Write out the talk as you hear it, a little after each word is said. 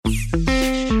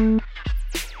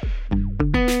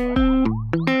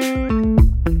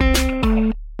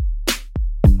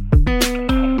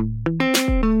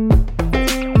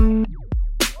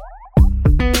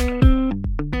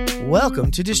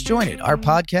Welcome to Disjointed. Our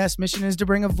podcast mission is to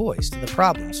bring a voice to the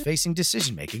problems facing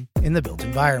decision-making in the built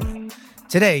environment.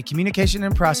 Today, communication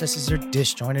and processes are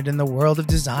disjointed in the world of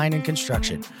design and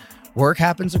construction. Work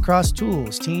happens across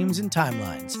tools, teams, and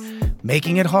timelines,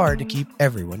 making it hard to keep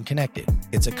everyone connected.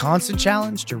 It's a constant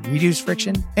challenge to reduce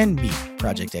friction and meet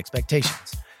project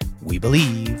expectations. We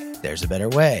believe there's a better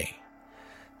way.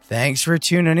 Thanks for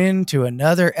tuning in to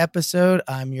another episode.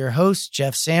 I'm your host,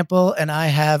 Jeff Sample, and I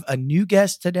have a new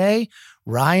guest today,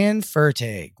 Ryan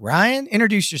Fertig. Ryan,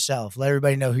 introduce yourself. Let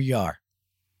everybody know who you are.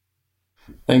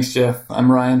 Thanks, Jeff. I'm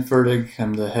Ryan Fertig.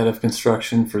 I'm the head of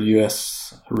construction for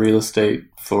U.S. real estate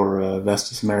for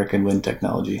Vestas Wind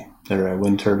Technology. They're a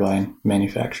wind turbine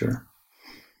manufacturer.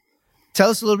 Tell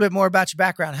us a little bit more about your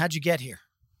background. How'd you get here?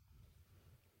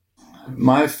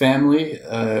 My family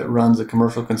runs a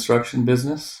commercial construction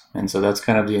business, and so that's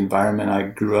kind of the environment I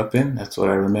grew up in. That's what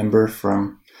I remember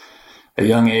from a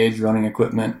young age, running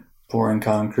equipment, pouring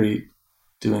concrete,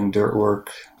 doing dirt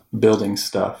work, building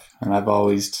stuff, and I've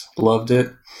always loved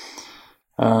it.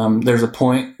 There's a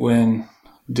point when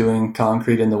doing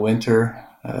concrete in the winter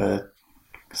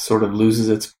sort of loses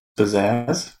its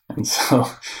pizzazz, and so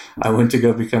I went to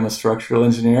go become a structural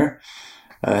engineer.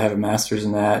 I have a master's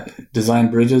in that.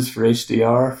 Designed bridges for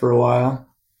HDR for a while.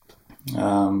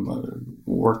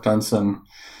 Worked on some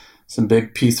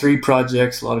big P3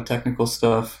 projects, a lot of technical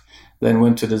stuff. Then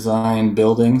went to design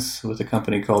buildings with a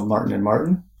company called Martin &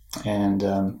 Martin.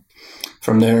 And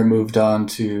from there moved on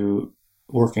to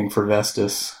working for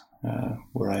Vestas,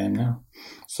 where I am now.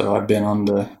 So I've been on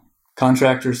the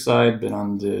contractor side, been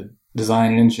on the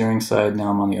design and engineering side.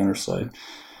 Now I'm on the owner side.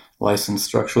 Licensed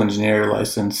structural engineer,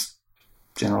 licensed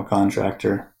general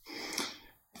contractor.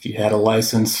 If you had a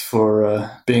license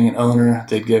for being an owner,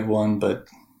 they'd give one, but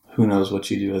who knows what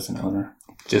you do as an owner.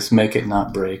 Just make it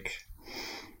not break.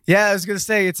 Yeah, I was going to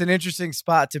say it's an interesting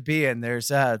spot to be in. There is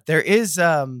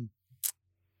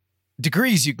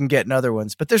degrees you can get in other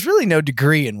ones, but there's really no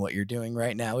degree in what you're doing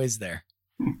right now, is there?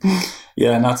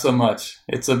 Yeah, not so much.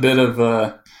 It's a bit of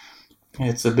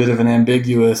an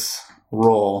ambiguous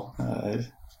role, a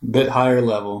bit higher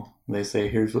level. They say,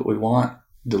 here's what we want,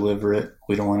 deliver it.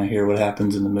 We don't want to hear what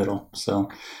happens in the middle. So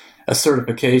a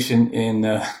certification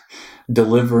in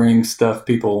delivering stuff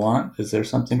people want. Is there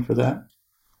something for that?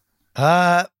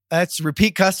 That's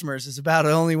repeat customers is about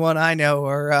the only one I know,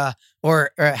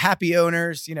 or happy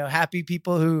owners, happy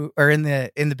people who are in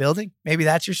the building. Maybe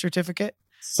that's your certificate.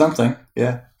 Something.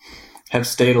 Yeah. Have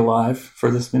stayed alive for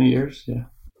this many years. Yeah.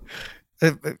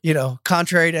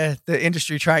 Contrary to the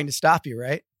industry trying to stop you,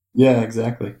 right? Yeah,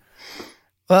 exactly.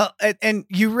 Well, and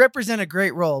you represent a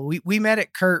great role. We met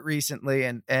at Kurt recently,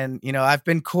 and I've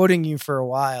been quoting you for a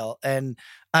while, and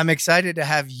I'm excited to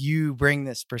have you bring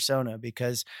this persona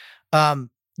because, I'm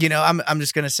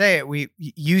just going to say it.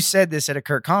 You said this at a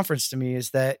Kurt conference to me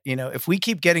is that, if we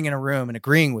keep getting in a room and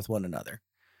agreeing with one another,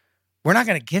 we're not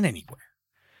going to get anywhere.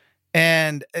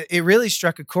 And it really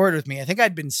struck a chord with me. I think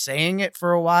I'd been saying it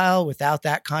for a while without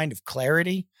that kind of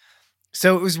clarity.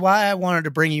 So it was why I wanted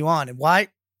to bring you on, and why,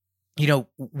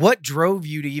 what drove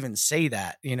you to even say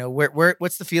that?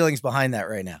 What's the feelings behind that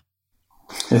right now?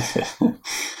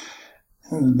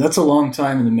 That's a long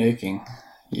time in the making.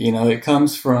 It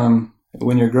comes from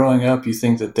when you're growing up, you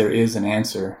think that there is an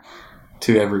answer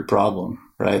to every problem,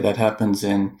 right? That happens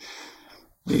in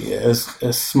a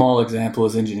small example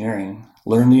is engineering.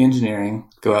 Learn the engineering,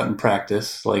 go out and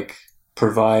practice,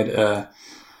 provide a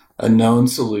known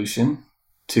solution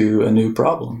to a new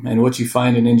problem. And what you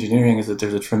find in engineering is that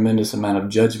there's a tremendous amount of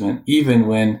judgment, even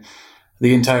when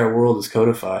the entire world is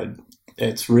codified.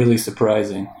 It's really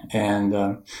surprising. And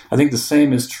I think the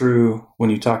same is true when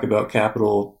you talk about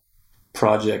capital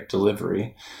project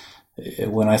delivery.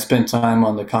 When I spent time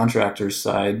on the contractor's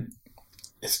side,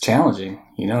 it's challenging.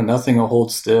 Nothing will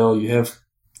hold still. You have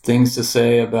things to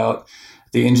say about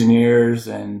the engineers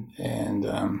and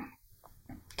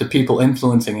the people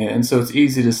influencing it. And so it's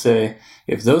easy to say,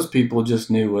 if those people just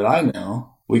knew what I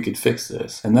know, we could fix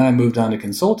this. And then I moved on to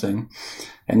consulting,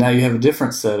 and now you have a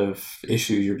different set of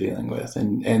issues you're dealing with.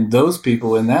 And those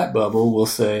people in that bubble will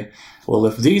say, well,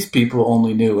 if these people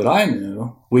only knew what I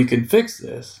knew, we could fix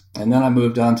this. And then I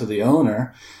moved on to the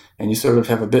owner, and you sort of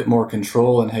have a bit more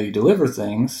control in how you deliver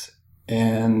things.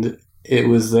 And it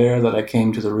was there that I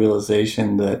came to the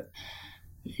realization that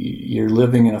you're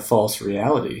living in a false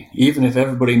reality. Even if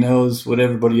everybody knows what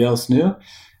everybody else knew,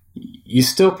 you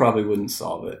still probably wouldn't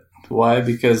solve it. Why?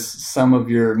 Because some of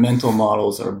your mental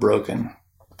models are broken.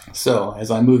 So as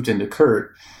I moved into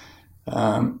Kurt,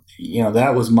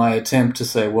 that was my attempt to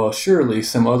say, well, surely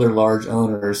some other large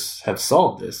owners have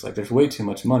solved this. There's way too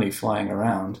much money flying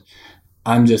around.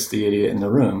 I'm just the idiot in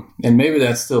the room. And maybe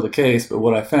that's still the case, but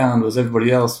what I found was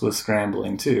everybody else was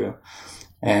scrambling too.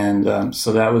 And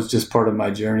so that was just part of my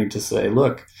journey to say,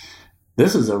 look,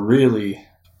 this is a really,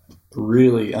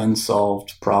 really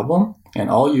unsolved problem. And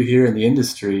all you hear in the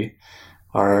industry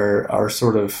are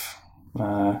sort of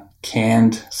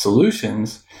canned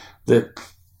solutions that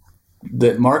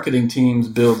marketing teams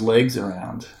build legs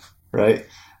around, right?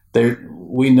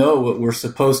 We know what we're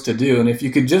supposed to do, and if you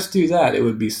could just do that, it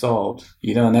would be solved,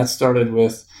 and that started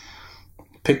with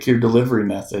pick your delivery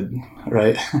method,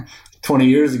 right? 20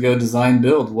 years ago, design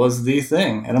build was the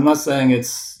thing, and I'm not saying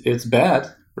it's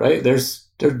bad, right? There's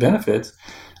benefits,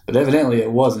 but evidently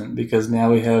it wasn't, because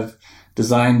now we have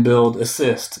design build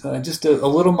assist. Just a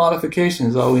little modification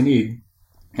is all we need.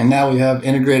 And now we have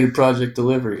integrated project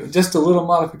delivery. Just a little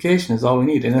modification is all we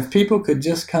need. And if people could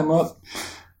just come up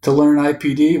to learn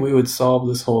IPD, we would solve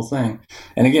this whole thing.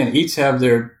 And again, each have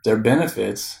their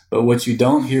benefits, but what you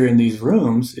don't hear in these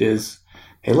rooms is,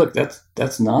 hey, look,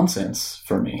 that's nonsense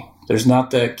for me. There's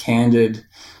not that candid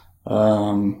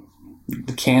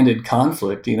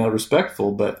conflict,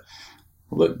 respectful, but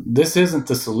look, this isn't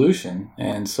the solution.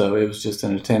 And so it was just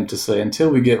an attempt to say, until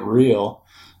we get real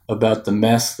about the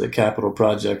mess that capital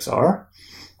projects are,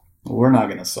 we're not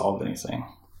going to solve anything.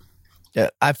 Yeah,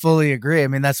 I fully agree. I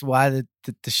mean, that's why the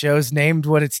show's named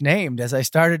what it's named. As I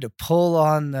started to pull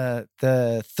on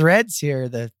the threads here,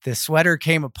 the sweater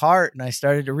came apart, and I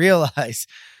started to realize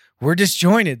we're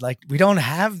disjointed. Like, we don't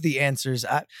have the answers.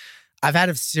 I've had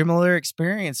a similar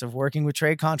experience of working with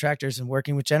trade contractors and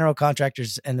working with general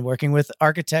contractors and working with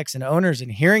architects and owners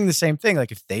and hearing the same thing.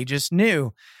 Like, if they just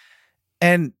knew,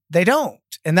 and they don't.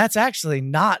 And that's actually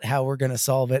not how we're going to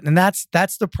solve it. And that's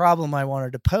the problem I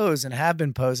wanted to pose and have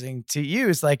been posing to you,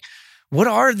 is like, what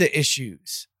are the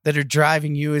issues that are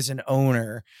driving you as an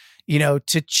owner,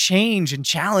 to change and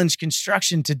challenge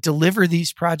construction to deliver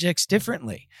these projects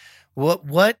differently? What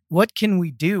can we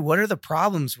do? What are the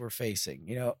problems we're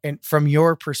facing, and from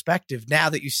your perspective, now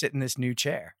that you sit in this new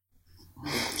chair?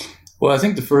 Well, I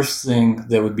think the first thing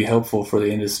that would be helpful for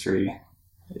the industry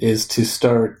is to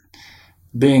start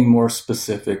being more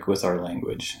specific with our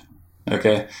language.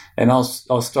 Okay. And I'll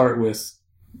start with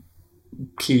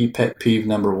key pet peeve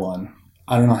number one.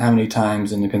 I don't know how many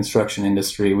times in the construction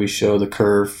industry we show the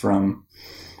curve from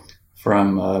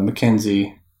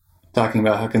McKinsey talking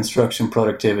about how construction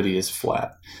productivity is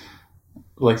flat.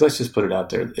 Like, let's just put it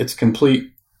out there.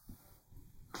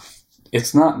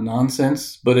 It's not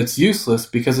nonsense, but it's useless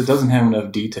because it doesn't have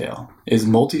enough detail. Is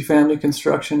multifamily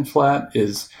construction flat?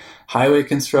 Is highway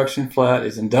construction flat?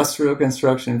 Is industrial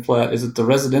construction flat? Is it the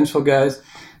residential guys?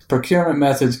 Procurement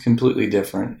methods completely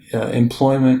different.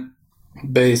 Employment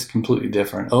base completely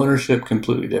different. Ownership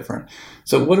completely different.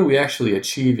 So what are we actually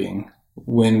achieving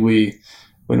when we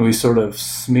sort of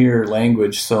smear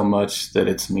language so much that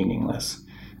it's meaningless?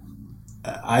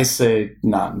 I say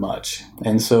not much.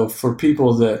 And so for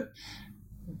people that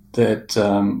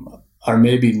are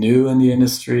maybe new in the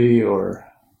industry or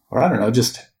I don't know,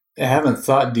 just haven't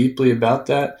thought deeply about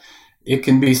that, it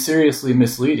can be seriously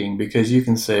misleading, because you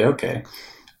can say, okay,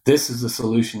 this is the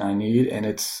solution I need, and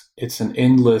it's an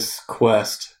endless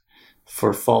quest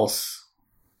for false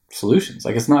solutions.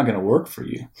 Like, it's not going to work for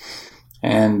you.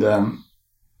 And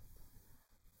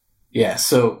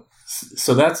so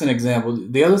that's an example.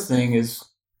 The other thing is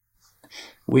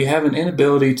we have an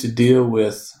inability to deal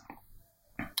with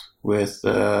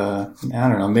I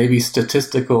don't know, maybe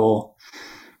statistical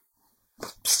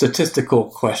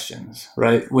questions,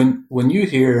 right? When you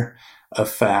hear a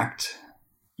fact,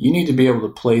 you need to be able to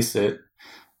place it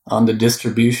on the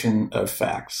distribution of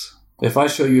facts. If I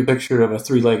show you a picture of a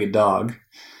three-legged dog,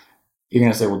 you're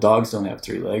going to say, well, dogs don't have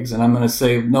three legs. And I'm going to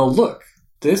say, no, look,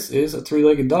 this is a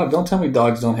three-legged dog. Don't tell me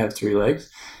dogs don't have three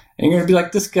legs. And you're going to be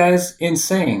like, this guy's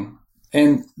insane.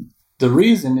 And the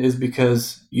reason is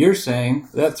because you're saying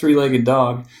that three-legged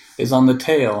dog is on the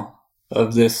tail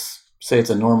of this, say it's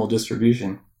a normal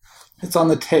distribution. It's on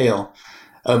the tail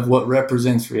of what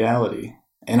represents reality.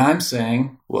 And I'm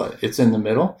saying, what? It's in the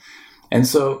middle. And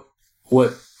so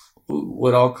what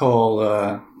I'll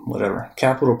call,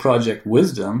 capital project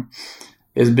wisdom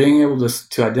is being able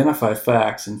to identify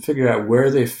facts and figure out where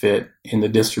they fit in the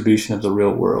distribution of the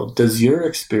real world. Does your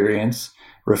experience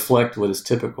reflect what is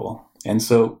typical? And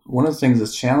so one of the things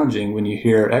that's challenging when you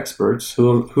hear experts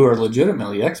who are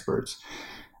legitimately experts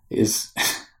is,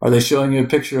 are they showing you a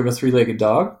picture of a three-legged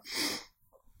dog,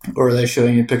 or are they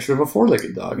showing you a picture of a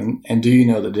four-legged dog? And do you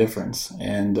know the difference?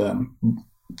 And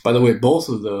by the way, both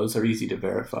of those are easy to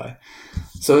verify.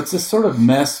 So it's this sort of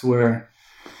mess where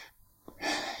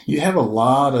you have a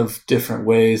lot of different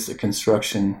ways that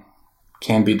construction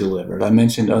can be delivered. I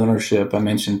mentioned ownership. I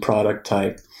mentioned product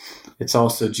type. It's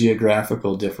also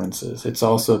geographical differences. It's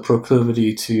also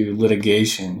proclivity to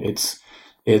litigation.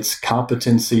 It's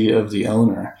competency of the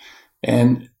owner.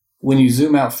 And when you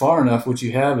zoom out far enough, what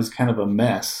you have is kind of a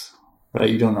mess, right?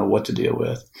 You don't know what to deal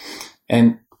with.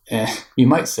 And you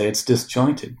might say it's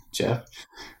disjointed, Jeff.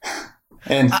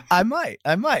 And I might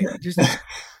just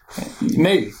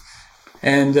maybe.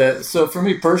 And so for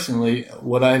me personally,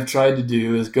 what I've tried to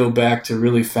do is go back to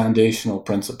really foundational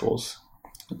principles.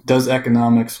 Does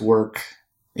economics work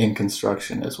in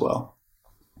construction as well?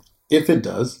 If it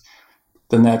does,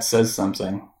 then that says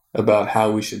something about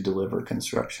how we should deliver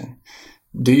construction.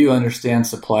 Do you understand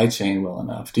supply chain well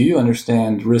enough? Do you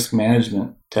understand risk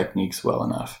management techniques well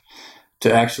enough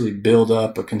to actually build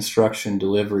up a construction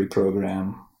delivery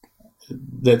program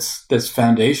that's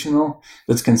foundational,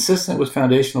 that's consistent with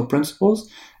foundational principles,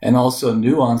 and also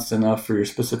nuanced enough for your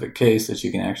specific case that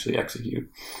you can actually execute?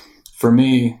 For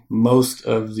me, most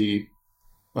of the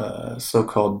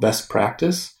so-called best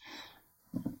practice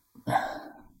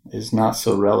is not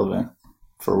so relevant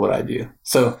for what I do.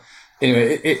 So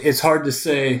anyway, it's hard to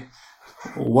say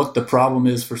what the problem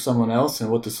is for someone else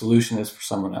and what the solution is for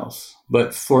someone else.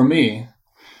 But for me,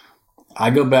 I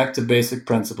go back to basic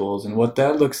principles, and what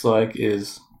that looks like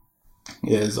is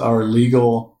our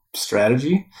legal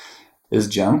strategy is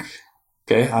junk.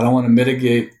 Okay, I don't want to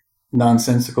mitigate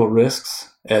nonsensical risks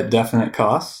at definite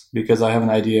costs because I have an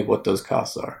idea of what those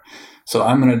costs are. So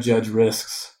I'm going to judge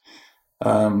risks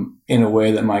in a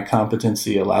way that my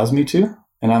competency allows me to,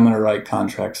 and I'm going to write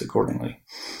contracts accordingly.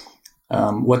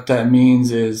 What that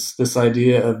means is this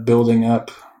idea of building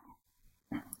up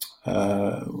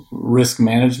risk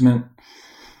management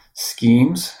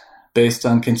schemes based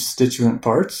on constituent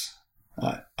parts,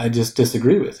 I just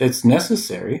disagree with. It's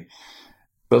necessary,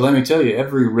 but let me tell you,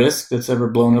 every risk that's ever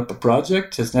blown up a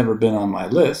project has never been on my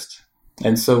list.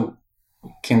 And so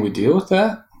can we deal with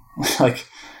that? Like,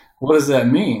 what does that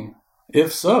mean?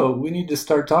 If so, we need to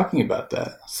start talking about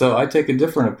that. So I take a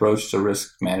different approach to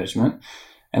risk management,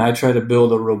 and I try to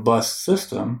build a robust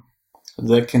system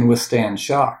that can withstand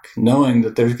shock, knowing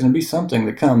that there's going to be something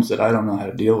that comes that I don't know how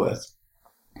to deal with.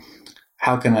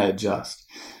 How can I adjust?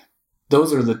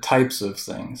 Those are the types of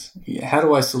things. How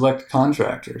do I select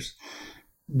contractors?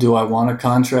 Do I want a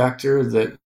contractor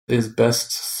that is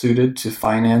best suited to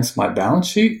finance my balance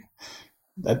sheet?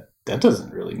 That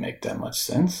doesn't really make that much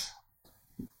sense.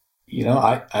 You know,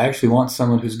 I actually want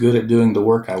someone who's good at doing the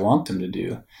work I want them to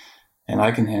do, and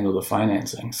I can handle the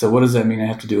financing. So what does that mean I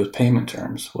have to do with payment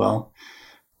terms? Well,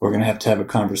 we're going to have a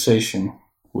conversation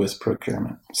with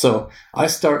procurement. So I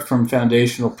start from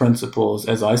foundational principles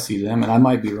as I see them, and I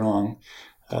might be wrong,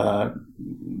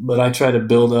 but I try to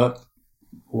build up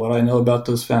what I know about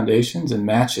those foundations and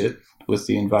match it with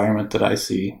the environment that I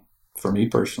see for me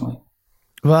personally.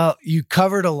 Well, you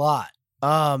covered a lot.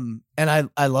 And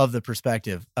I love the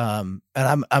perspective. And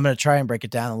I'm going to try and break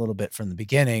it down a little bit from the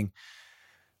beginning.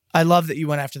 I love that you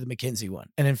went after the McKinsey one.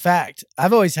 And in fact,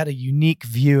 I've always had a unique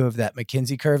view of that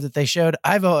McKinsey curve that they showed.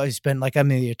 I've always been like, I'm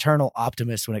the eternal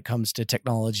optimist when it comes to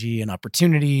technology and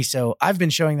opportunity. So I've been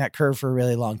showing that curve for a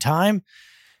really long time,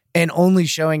 and only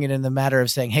showing it in the matter of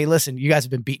saying, hey, listen, you guys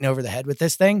have been beaten over the head with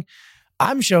this thing.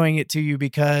 I'm showing it to you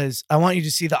because I want you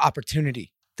to see the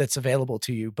opportunity that's available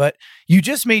to you. But you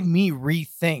just made me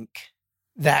rethink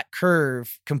that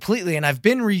curve completely. And I've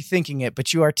been rethinking it,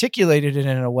 but you articulated it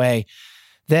in a way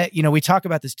that, you know, we talk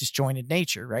about this disjointed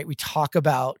nature, right?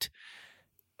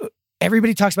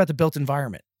 Everybody talks about the built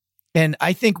environment. And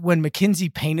I think when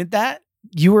McKinsey painted that,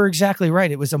 you were exactly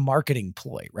right. It was a marketing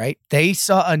ploy, right? They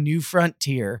saw a new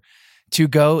frontier to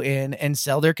go in and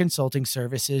sell their consulting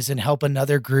services and help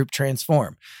another group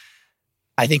transform.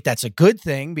 I think that's a good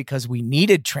thing because we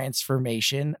needed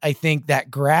transformation. I think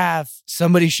that graph,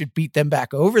 somebody should beat them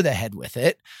back over the head with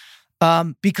it.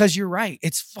 Because you're right.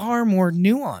 It's far more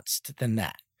nuanced than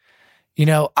that. You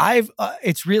know,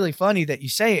 it's really funny that you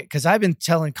say it because I've been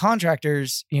telling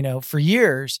contractors, you know, for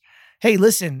years, hey,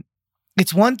 listen,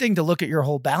 it's one thing to look at your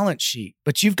whole balance sheet,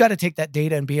 but you've got to take that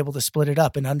data and be able to split it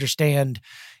up and understand,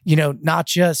 you know, not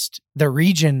just the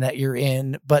region that you're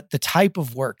in, but the type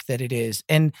of work that it is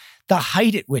and the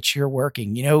height at which you're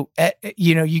working.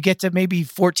 You get to maybe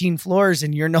 14 floors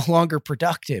and you're no longer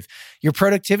productive. Your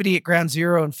productivity at ground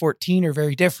zero and 14 are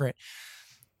very different.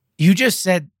 You just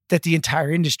said that the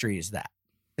entire industry is that.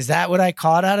 Is that what I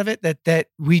caught out of it? That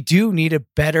we do need a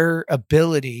better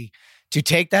ability to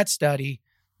take that study,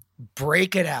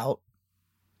 break it out,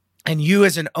 and you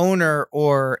as an owner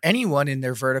or anyone in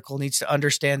their vertical needs to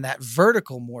understand that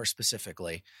vertical more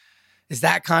specifically. Is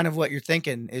that kind of what you're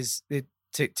thinking? Is it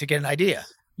to get an idea?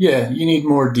 Yeah, you need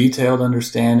more detailed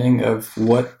understanding of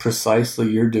what precisely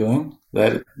you're doing.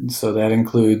 That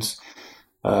includes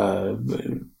uh,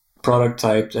 product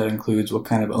type. That includes what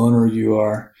kind of owner you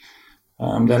are.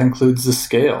 That includes the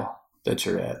scale that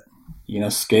you're at.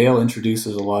 Scale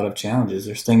introduces a lot of challenges.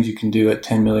 There's things you can do at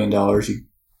 $10 million you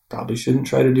probably shouldn't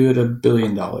try to do at $1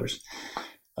 billion.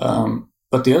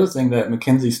 But the other thing that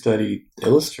McKinsey study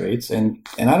illustrates, and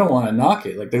I don't want to knock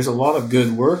it, like there's a lot of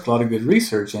good work, a lot of good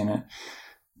research in it,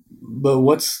 but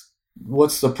what's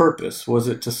the purpose? Was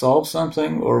it to solve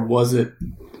something, or was it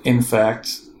in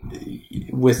fact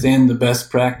within the best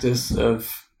practice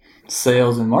of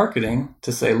sales and marketing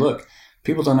to say, look,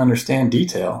 people don't understand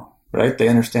detail, right? They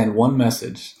understand one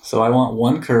message. So I want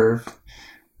one curve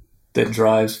that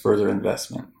drives further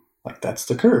investment. Like that's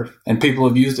the curve. And people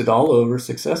have used it all over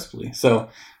successfully. So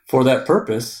for that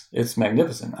purpose, it's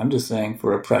magnificent. I'm just saying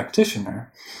for a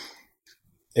practitioner,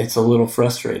 it's a little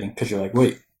frustrating because you're like,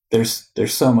 wait, there's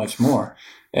so much more.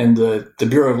 And the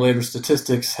Bureau of Labor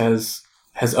Statistics has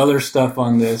other stuff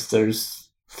on this. There's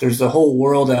a whole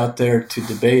world out there to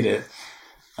debate it.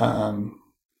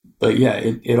 But yeah,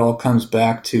 it all comes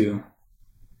back to,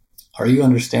 are you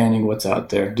understanding what's out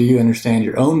there? Do you understand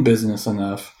your own business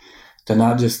enough to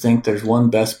not just think there's one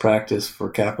best practice for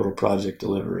capital project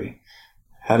delivery?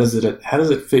 How does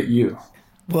it fit you?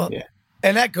 Well, yeah.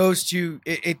 And that goes to,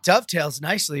 it dovetails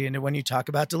nicely into when you talk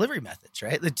about delivery methods,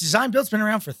 right? The design build's been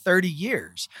around for 30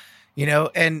 years,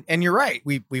 and you're right.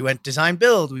 We went design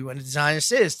build, we went to design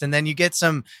assist, and then you get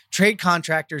some trade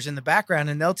contractors in the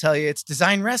background and they'll tell you it's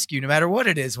design rescue, no matter what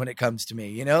it is when it comes to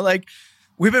me, like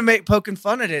we've been poking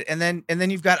fun at it. And then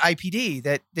you've got IPD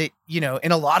that,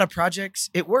 in a lot of projects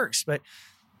it works,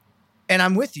 and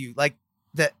I'm with you, like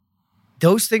that.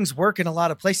 Those things work in a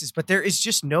lot of places, but there is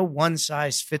just no one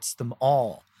size fits them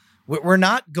all. We're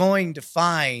not going to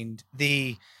find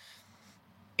the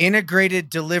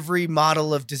integrated delivery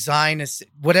model of design,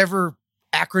 whatever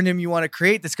acronym you want to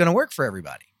create, that's going to work for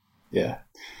everybody. Yeah.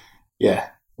 Yeah.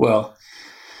 Well,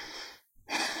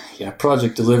 yeah,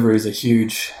 project delivery is a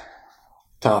huge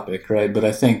topic, right? But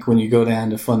I think when you go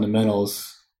down to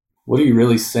fundamentals, what are you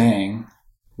really saying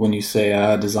when you say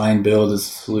design build is a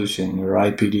solution, or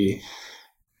IPD?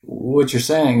 What you're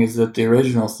saying is that the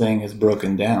original thing has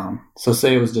broken down. So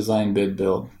say it was design bid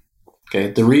build. Okay.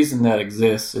 The reason that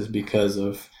exists is because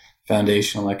of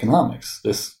foundational economics.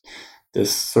 This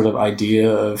sort of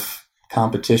idea of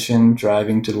competition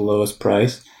driving to the lowest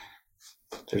price.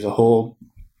 There's a whole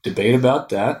debate about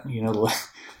that.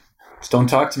 Just don't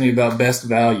talk to me about best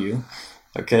value.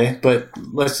 Okay. But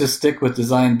let's just stick with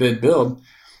design bid build.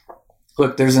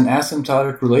 Look, there's an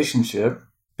asymptotic relationship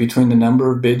between the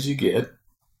number of bids you get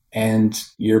and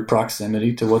your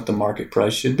proximity to what the market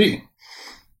price should be.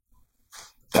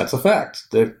 That's a fact.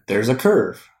 There's a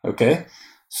curve, okay?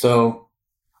 So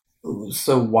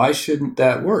why shouldn't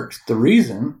that work? The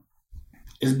reason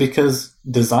is because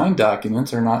design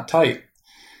documents are not tight.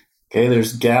 Okay,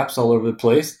 there's gaps all over the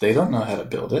place. They don't know how to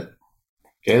build it.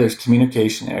 Okay, there's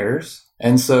communication errors.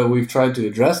 And so we've tried to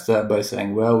address that by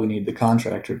saying, well, we need the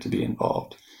contractor to be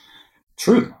involved.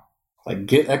 True. Like,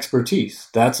 get expertise.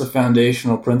 That's a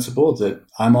foundational principle that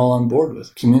I'm all on board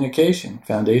with. Communication,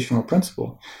 foundational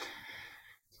principle.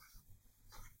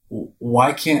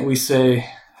 Why can't we say,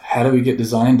 how do we get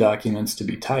design documents to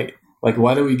be tight? Like,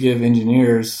 why do we give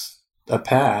engineers a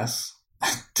pass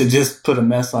to just put a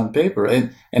mess on paper?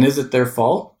 And is it their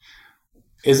fault?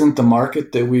 Isn't the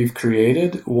market that we've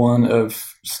created one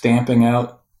of stamping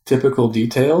out typical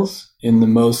details in the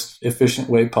most efficient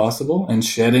way possible and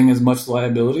shedding as much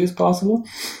liability as possible?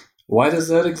 Why does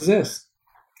that exist?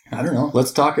 I don't know.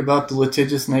 Let's talk about the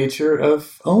litigious nature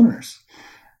of owners,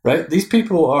 right? These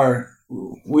people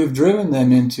we've driven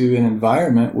them into an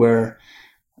environment where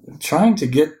trying to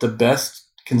get the best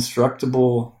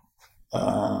constructible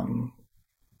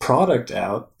product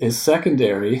out is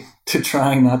secondary to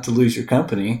trying not to lose your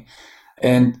company.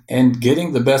 And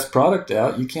getting the best product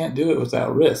out, you can't do it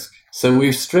without risk. So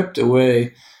we've stripped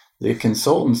away the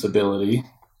consultant's ability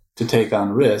to take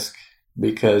on risk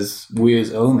because we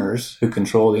as owners who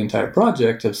control the entire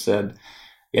project have said,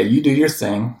 yeah, you do your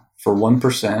thing for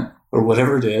 1% or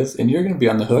whatever it is, and you're going to be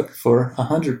on the hook for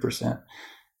 100%.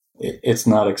 It's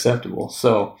not acceptable.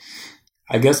 So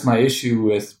I guess my issue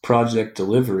with project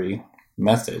delivery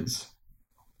methods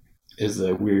is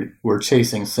that we're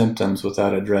chasing symptoms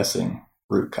without addressing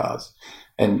root cause.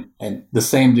 And the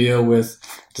same deal with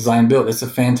design build. It's a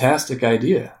fantastic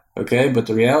idea, okay? But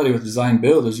the reality with design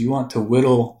build is you want to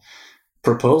whittle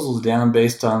proposals down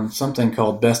based on something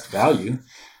called best value.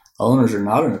 Owners are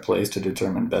not in a place to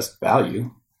determine best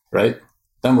value, right?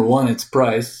 Number one, it's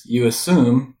price. You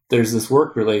assume there's this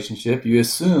work relationship. You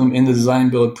assume in the design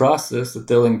build process that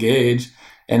they'll engage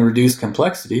and reduce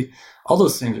complexity. All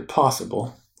those things are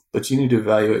possible, but you need to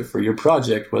evaluate for your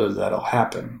project whether that'll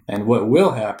happen. And what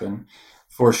will happen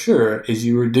for sure is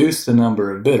you reduce the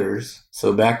number of bidders.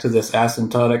 So back to this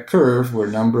asymptotic curve where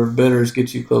number of bidders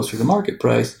gets you closer to market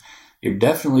price, you're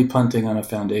definitely punting on a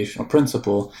foundational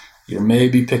principle. You're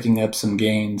maybe picking up some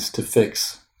gains to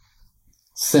fix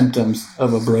symptoms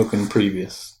of a broken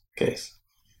previous case,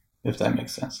 if that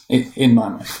makes sense, in my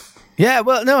mind. Yeah,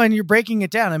 well, no, and you're breaking it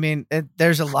down. I mean,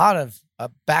 there's a lot of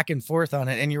back and forth on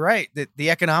it, and you're right that the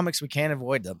economics, we can't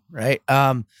avoid them, right?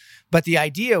 But the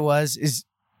idea is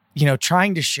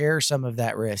trying to share some of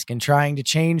that risk and trying to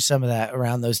change some of that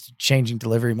around those changing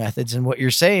delivery methods. And what you're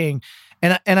saying,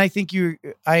 and I think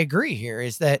I agree here,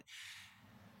 is that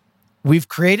we've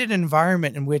created an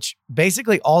environment in which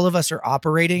basically all of us are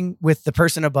operating with the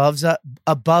person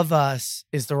above us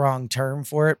is the wrong term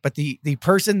for it, but the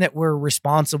person that we're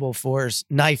responsible for is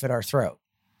knife at our throat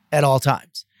at all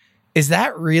times. Is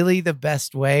that really the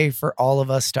best way for all of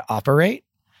us to operate?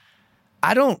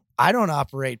 I don't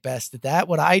operate best at that.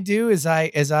 What I do is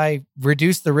I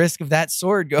reduce the risk of that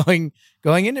sword going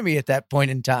into me at that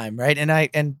point in time, right?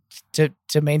 And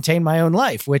to maintain my own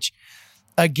life, which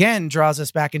again draws us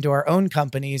back into our own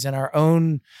companies and our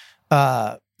own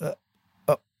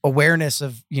awareness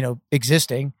of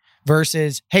existing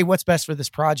versus, hey, what's best for this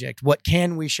project? What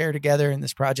can we share together in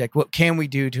this project? What can we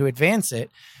do to advance it?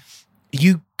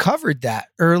 You covered that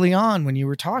early on when you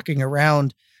were talking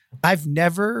around, I've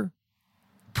never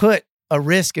put a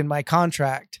risk in my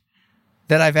contract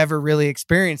that I've ever really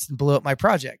experienced and blew up my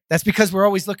project. That's because we're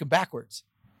always looking backwards.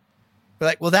 We're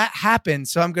like, well, that happened,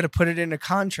 so I'm going to put it in a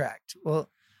contract. Well,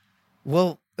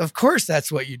 of course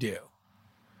that's what you do.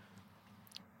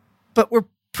 But we're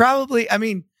probably,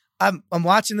 I'm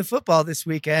watching the football this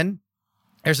weekend.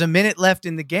 There's a minute left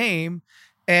in the game,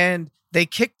 and they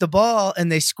kick the ball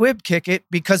and they squib kick it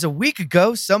because a week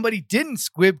ago somebody didn't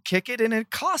squib kick it and it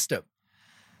cost them.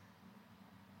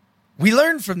 We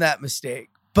learned from that mistake,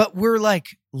 but we're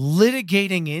like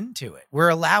litigating into it. We're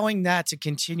allowing that to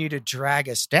continue to drag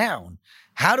us down.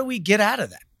 How do we get out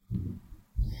of that?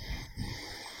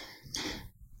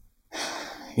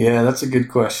 Yeah, that's a good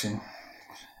question.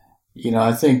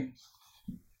 I think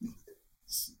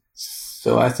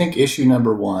issue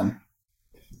number one,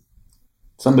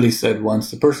 somebody said once,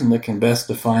 the person that can best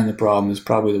define the problem is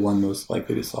probably the one most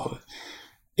likely to solve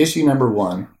it. Issue number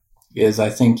one is I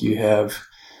think you have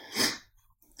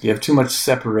too much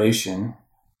separation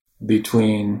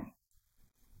between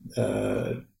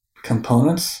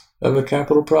components of a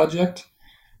capital project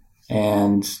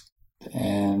and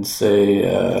say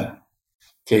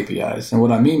KPIs. And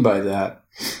what I mean by that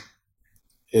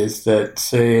is that,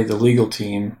 say, the legal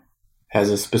team has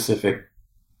a specific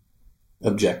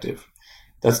objective.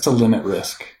 That's to limit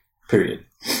risk, period.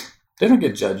 They don't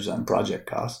get judged on project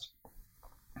cost.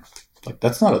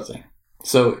 That's not a thing.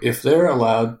 So if they're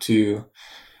allowed to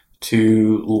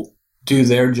do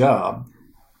their job,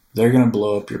 they're going to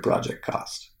blow up your project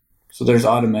cost. So there's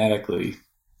automatically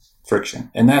friction.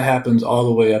 And that happens all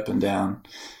the way up and down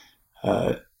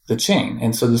the chain.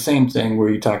 And so the same thing where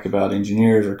you talk about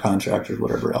engineers or contractors,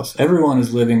 whatever else. Everyone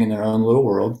is living in their own little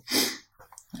world.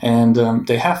 And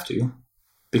they have to,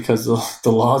 because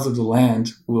the laws of the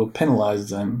land will penalize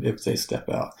them if they step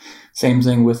out. Same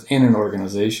thing within an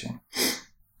organization.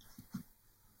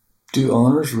 Do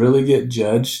owners really get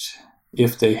judged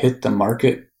if they hit the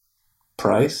market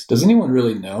price? Does anyone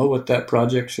really know what that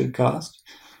project should cost?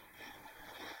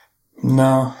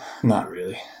 No, not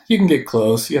really. You can get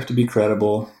close. You have to be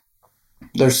credible.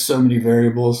 There's so many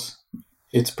variables.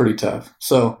 It's pretty tough.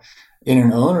 So in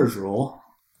an owner's role,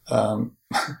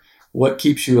 what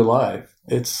keeps you alive?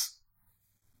 It's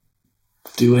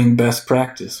doing best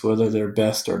practice, whether they're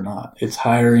best or not. It's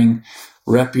hiring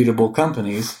reputable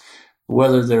companies,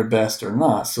 whether they're best or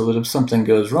not, so that if something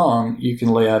goes wrong, you can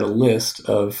lay out a list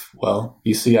of, well,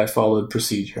 you see, I followed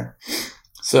procedure.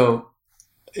 So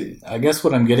I guess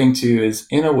what I'm getting to is,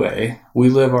 in a way, we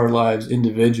live our lives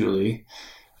individually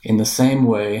in the same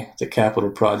way that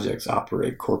capital projects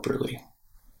operate corporately,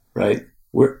 right?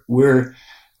 We're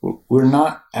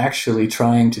not actually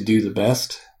trying to do the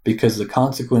best, because the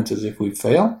consequences if we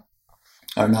fail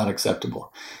are not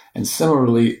acceptable. And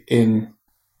similarly,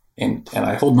 and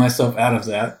I hold myself out of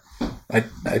that.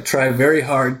 I try very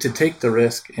hard to take the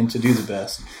risk and to do the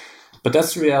best. But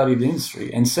that's the reality of the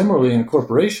industry. And similarly, in a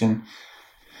corporation,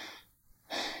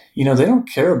 they don't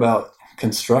care about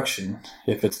construction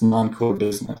if it's non-core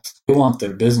business. They want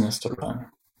their business to run.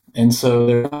 And so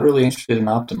they're not really interested in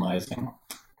optimizing,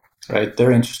 right?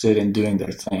 They're interested in doing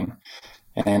their thing.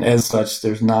 And as such,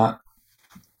 there's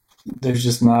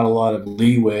just not a lot of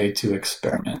leeway to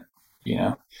experiment, you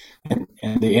know.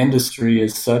 And the industry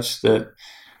is such that,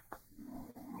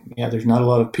 yeah, there's not a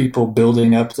lot of people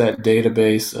building up that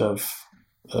database of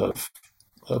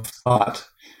thought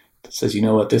that says, you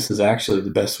know what, this is actually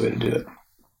the best way to do it.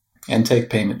 And take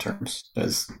payment terms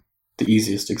as the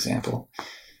easiest example.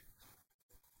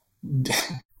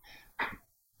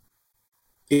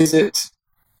 Is it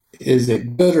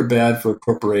good or bad for a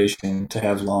corporation to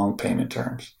have long payment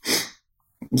terms?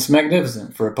 It's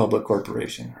magnificent for a public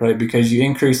corporation, right? Because you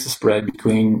increase the spread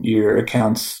between your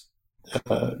accounts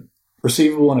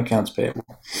receivable and accounts payable.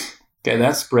 Okay,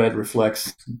 that spread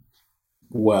reflects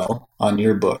well on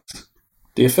your books.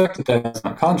 The effect that has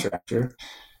on a contractor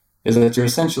is that you're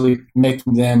essentially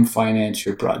making them finance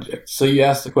your project. So you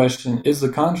ask the question, is the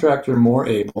contractor more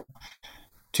able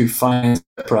to finance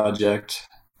the project,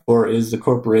 or is the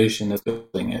corporation that's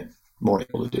building it more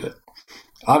able to do it?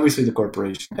 Obviously the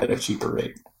corporation at a cheaper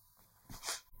rate.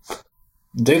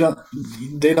 They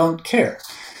don't care,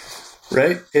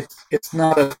 right? It's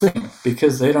not a thing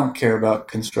because they don't care about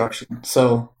construction.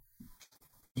 So,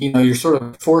 you're sort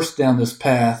of forced down this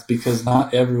path because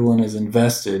not everyone is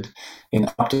invested in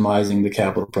optimizing the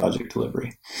capital project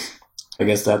delivery. I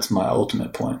guess that's my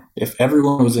ultimate point. If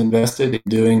everyone was invested in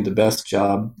doing the best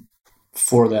job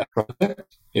for that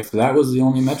project, if that was the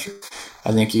only metric,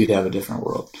 I think you'd have a different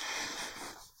world.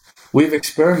 We've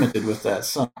experimented with that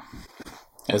some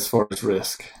as far as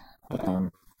risk.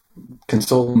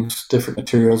 Consultants, different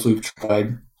materials we've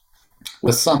tried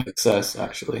with some success,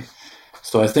 actually.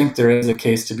 So I think there is a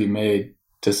case to be made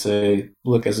to say,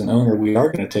 look, as an owner, we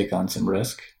are going to take on some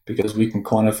risk because we can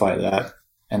quantify that,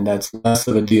 and that's less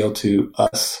of a deal to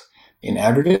us in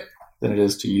aggregate than it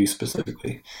is to you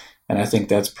specifically. And I think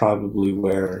that's probably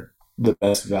where the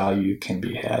best value can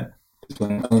be had, is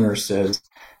when an owner says,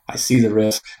 I see the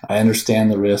risk, I understand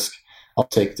the risk, I'll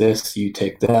take this, you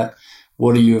take that.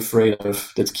 What are you afraid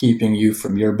of that's keeping you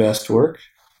from your best work?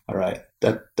 All right,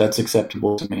 that's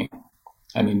acceptable to me.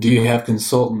 I mean, do you have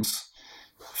consultants,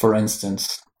 for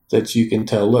instance, that you can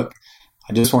tell, look,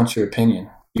 I just want your opinion.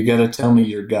 You got to tell me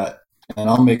your gut, and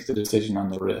I'll make the decision on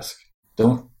the risk.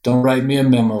 Don't write me a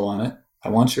memo on it. I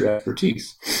want your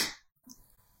expertise.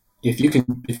 If you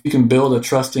can build a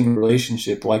trusting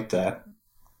relationship like that,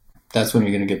 that's when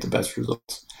you're going to get the best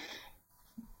results.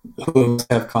 Who of us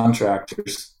have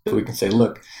contractors that we can say,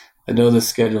 look, I know this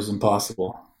schedule's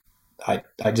impossible. I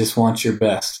just want your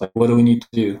best. Like, what do we need to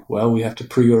do? Well, we have to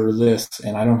pre-order this,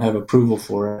 and I don't have approval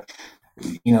for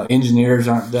it. Engineers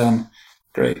aren't done.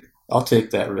 Great. I'll take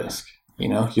that risk.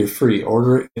 You're free.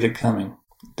 Order it, get it coming.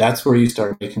 That's where you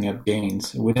start making up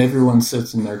gains. When everyone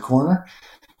sits in their corner,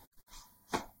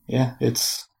 yeah,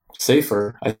 it's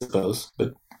safer, I suppose,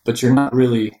 but you're not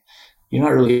really in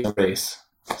a race.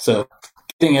 So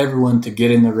getting everyone to get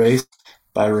in the race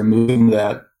by removing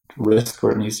that risk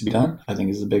where it needs to be done, I think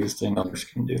is the biggest thing others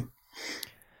can do.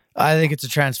 I think it's a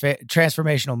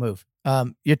transformational move.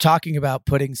 You're talking about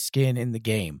putting skin in the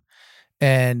game,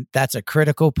 and that's a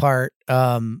critical part.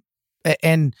 And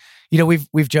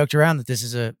we've joked around that this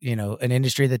is an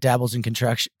industry that dabbles in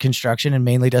construction and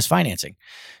mainly does financing,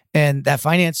 and that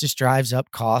finance just drives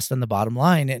up cost on the bottom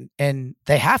line, and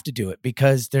they have to do it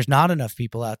because there's not enough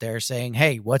people out there saying,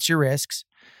 hey, what's your risks?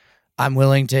 I'm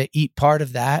willing to eat part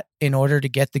of that in order to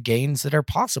get the gains that are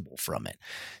possible from it.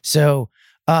 So,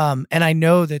 and I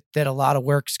know that a lot of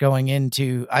work's going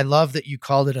into, I love that you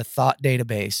called it a thought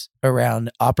database around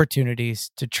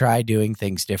opportunities to try doing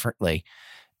things differently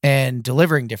and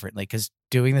delivering differently, because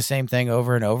doing the same thing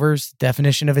over and over is the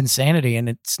definition of insanity, and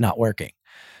it's not working.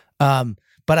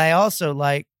 But I also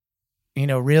like,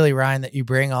 really, Ryan, that you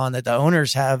bring on that the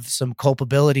owners have some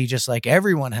culpability, just like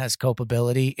everyone has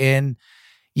culpability in.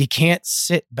 You can't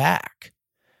sit back,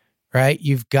 right?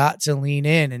 You've got to lean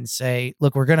in and say,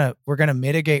 look, we're going to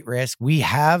mitigate risk. We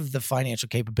have the financial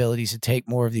capabilities to take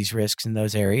more of these risks in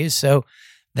those areas. So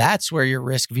that's where your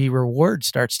risk v reward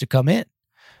starts to come in.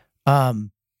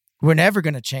 We're never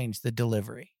going to change the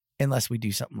delivery unless we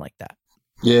do something like that.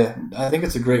 Yeah, I think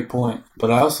it's a great point,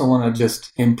 but I also want to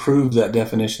just improve that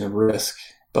definition of risk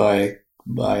by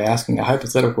asking a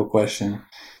hypothetical question.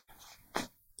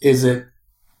 Is it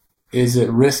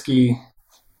risky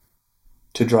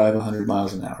to drive 100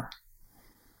 miles an hour?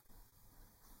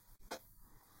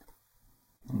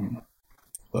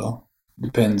 Well,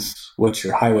 depends what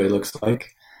your highway looks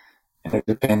like. And it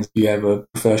depends if you have a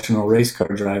professional race car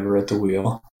driver at the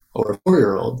wheel or a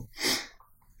 4-year-old.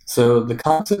 So the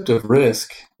concept of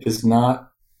risk is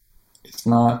not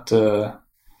a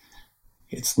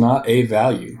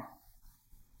value.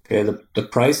 Okay, the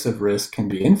price of risk can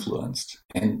be influenced.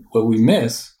 And what we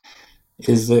miss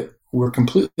is that we're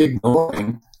completely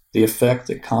ignoring the effect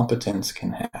that competence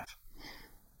can have,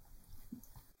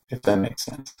 if that makes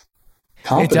sense.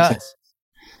 It does.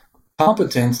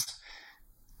 Competence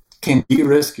can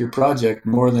de-risk your project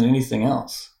more than anything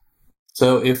else.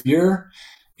 So if you're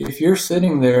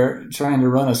sitting there trying to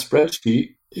run a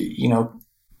spreadsheet,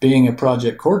 being a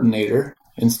project coordinator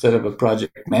instead of a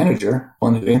project manager,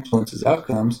 one who influences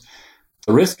outcomes,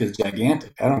 the risk is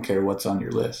gigantic. I don't care what's on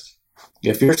your list.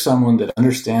 If you're someone that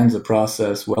understands the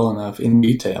process well enough in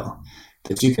detail,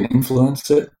 that you can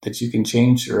influence it, that you can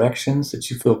change directions, that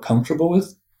you feel comfortable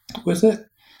with it,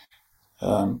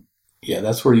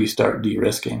 that's where you start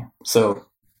de-risking. So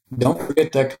don't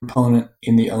forget that component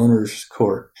in the owner's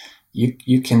court.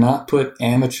 You cannot put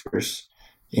amateurs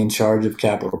in charge of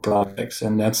capital projects,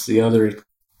 and that's the other.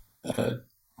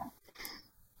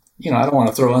 I don't want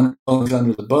to throw owners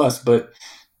under the bus, but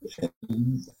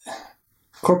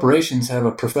corporations have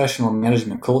a professional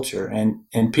management culture,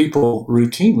 and people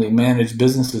routinely manage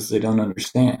businesses they don't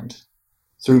understand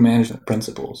through management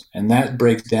principles, and that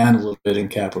breaks down a little bit in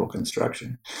capital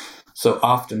construction. So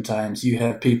oftentimes you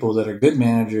have people that are good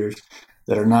managers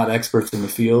that are not experts in the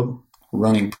field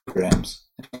running programs,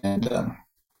 and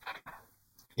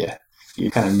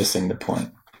you're kind of missing the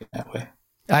point in that way.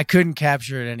 I couldn't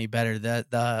capture it any better.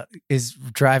 That is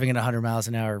driving at 100 miles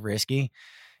an hour risky.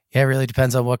 Yeah, it really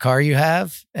depends on what car you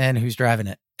have and who's driving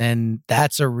it. And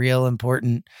that's a real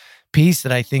important piece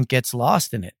that I think gets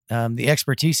lost in it. The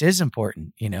expertise is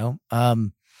important,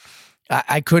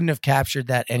 I couldn't have captured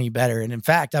that any better. And in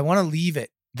fact, I want to leave it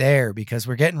there because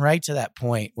we're getting right to that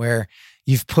point where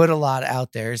you've put a lot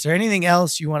out there. Is there anything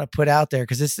else you want to put out there?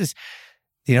 Because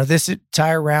this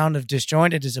entire round of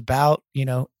Disjointed is about,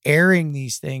 airing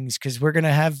these things because we're going to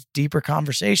have deeper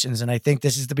conversations. And I think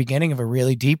this is the beginning of a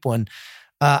really deep one.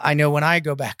 I know when I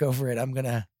go back over it, I'm going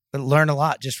to learn a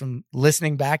lot just from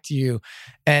listening back to you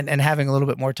and having a little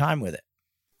bit more time with it.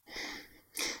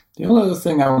 The only other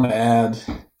thing I want to add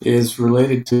is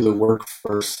related to the work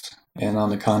first and on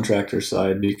the contractor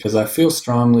side, because I feel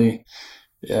strongly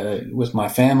with my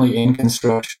family in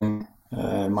construction,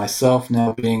 myself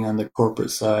now being on the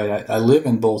corporate side, I live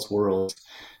in both worlds,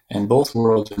 and both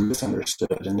worlds are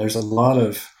misunderstood. And there's a lot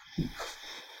of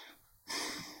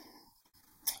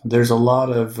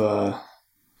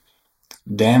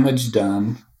damage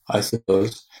done, I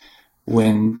suppose,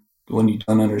 when you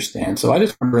don't understand. So I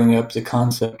just want to bring up the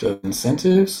concept of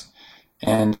incentives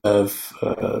and of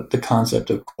the concept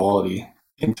of quality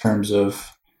in terms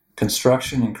of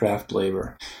construction and craft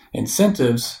labor.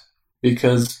 Incentives,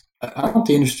 because I want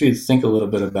the industry to think a little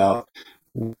bit about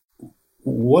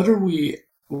what are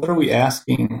we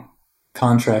asking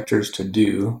contractors to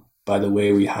do by the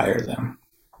way we hire them.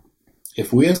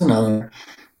 If we as an owner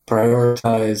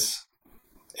prioritize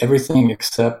everything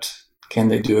except can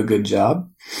they do a good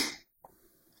job,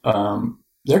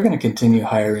 they're going to continue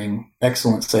hiring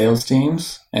excellent sales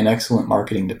teams and excellent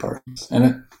marketing departments.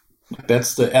 And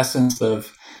that's the essence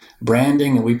of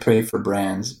branding, and we pay for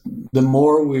brands. The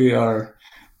more we are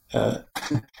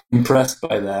impressed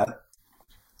by that,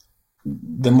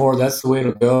 the more that's the way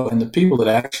to go. And the people that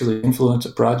actually influence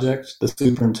a project, the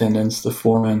superintendents, the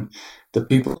foremen, the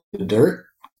people in the dirt,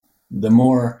 the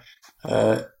more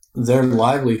their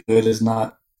livelihood is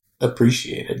not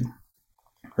appreciated,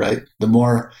 right? The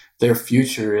more their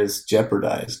future is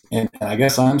jeopardized. And I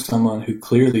guess I'm someone who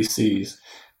clearly sees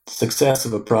the success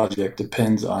of a project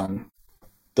depends on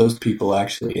those people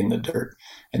actually in the dirt.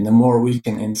 And the more we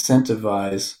can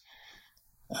incentivize,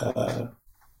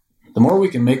 the more we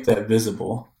can make that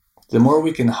visible, the more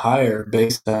we can hire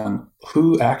based on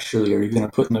who actually are you going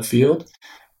to put in the field,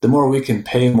 the more we can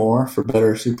pay more for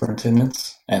better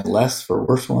superintendents and less for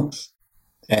worse ones,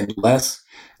 and less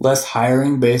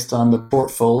hiring based on the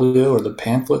portfolio or the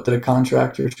pamphlet that a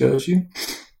contractor shows you,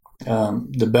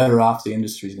 the better off the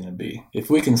industry is going to be. If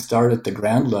we can start at the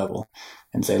ground level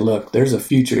and say, look, there's a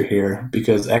future here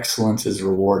because excellence is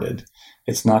rewarded.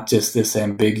 It's not just this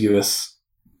ambiguous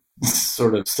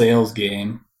sort of sales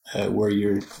game where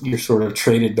you're sort of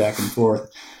traded back and forth.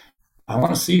 I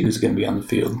want to see who's going to be on the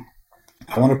field.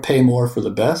 I want to pay more for the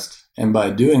best, and by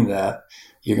doing that,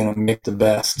 you're going to make the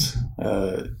best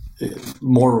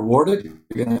more rewarded.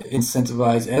 You're going to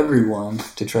incentivize everyone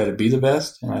to try to be the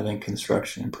best, and I think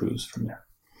construction improves from there.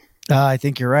 I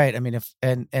think you're right. I mean,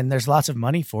 and there's lots of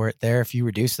money for it there. If you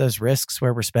reduce those risks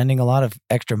where we're spending a lot of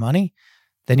extra money,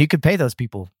 then you could pay those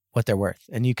people what they're worth,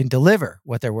 and you can deliver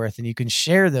what they're worth, and you can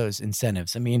share those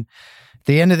incentives. I mean, at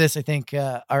the end of this, I think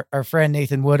our friend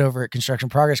Nathan Wood over at Construction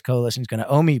Progress Coalition is going to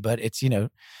owe me, but it's,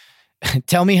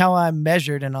 Tell me how I'm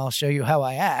measured and I'll show you how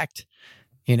I act.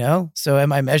 So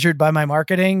am I measured by my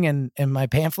marketing and my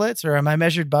pamphlets, or am I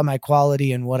measured by my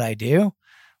quality and what I do?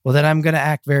 Well, then I'm going to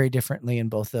act very differently in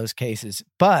both those cases.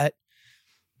 But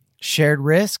shared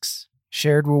risks,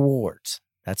 shared rewards.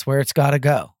 That's where it's got to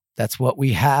go. That's what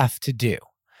we have to do.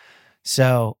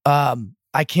 So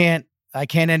I can't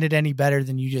end it any better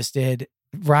than you just did.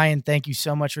 Ryan, thank you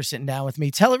so much for sitting down with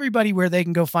me. Tell everybody where they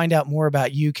can go find out more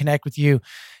about you, connect with you, and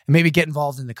maybe get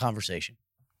involved in the conversation.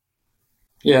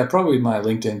 Yeah, probably my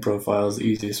LinkedIn profile is the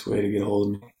easiest way to get a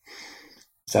hold of me.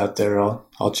 It's out there.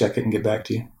 I'll check it and get back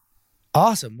to you.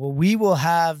 Awesome. Well, we will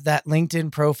have that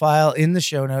LinkedIn profile in the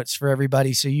show notes for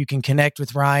everybody so you can connect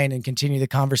with Ryan and continue the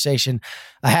conversation.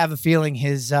 I have a feeling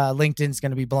his LinkedIn's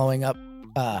going to be blowing up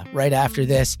right after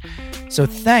this. So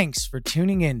thanks for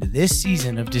tuning in to this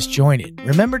season of Disjointed.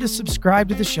 Remember to subscribe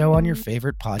to the show on your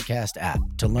favorite podcast app.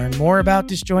 To learn more about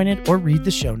Disjointed or read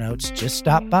the show notes, just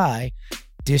stop by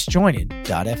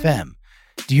disjointed.fm.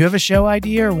 Do you have a show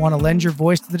idea or want to lend your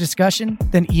voice to the discussion?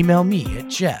 Then email me at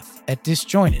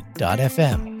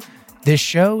jeff@disjointed.fm. This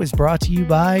show is brought to you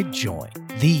by Join,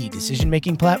 the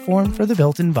decision-making platform for the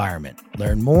built environment.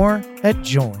 Learn more at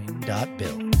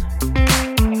join.build.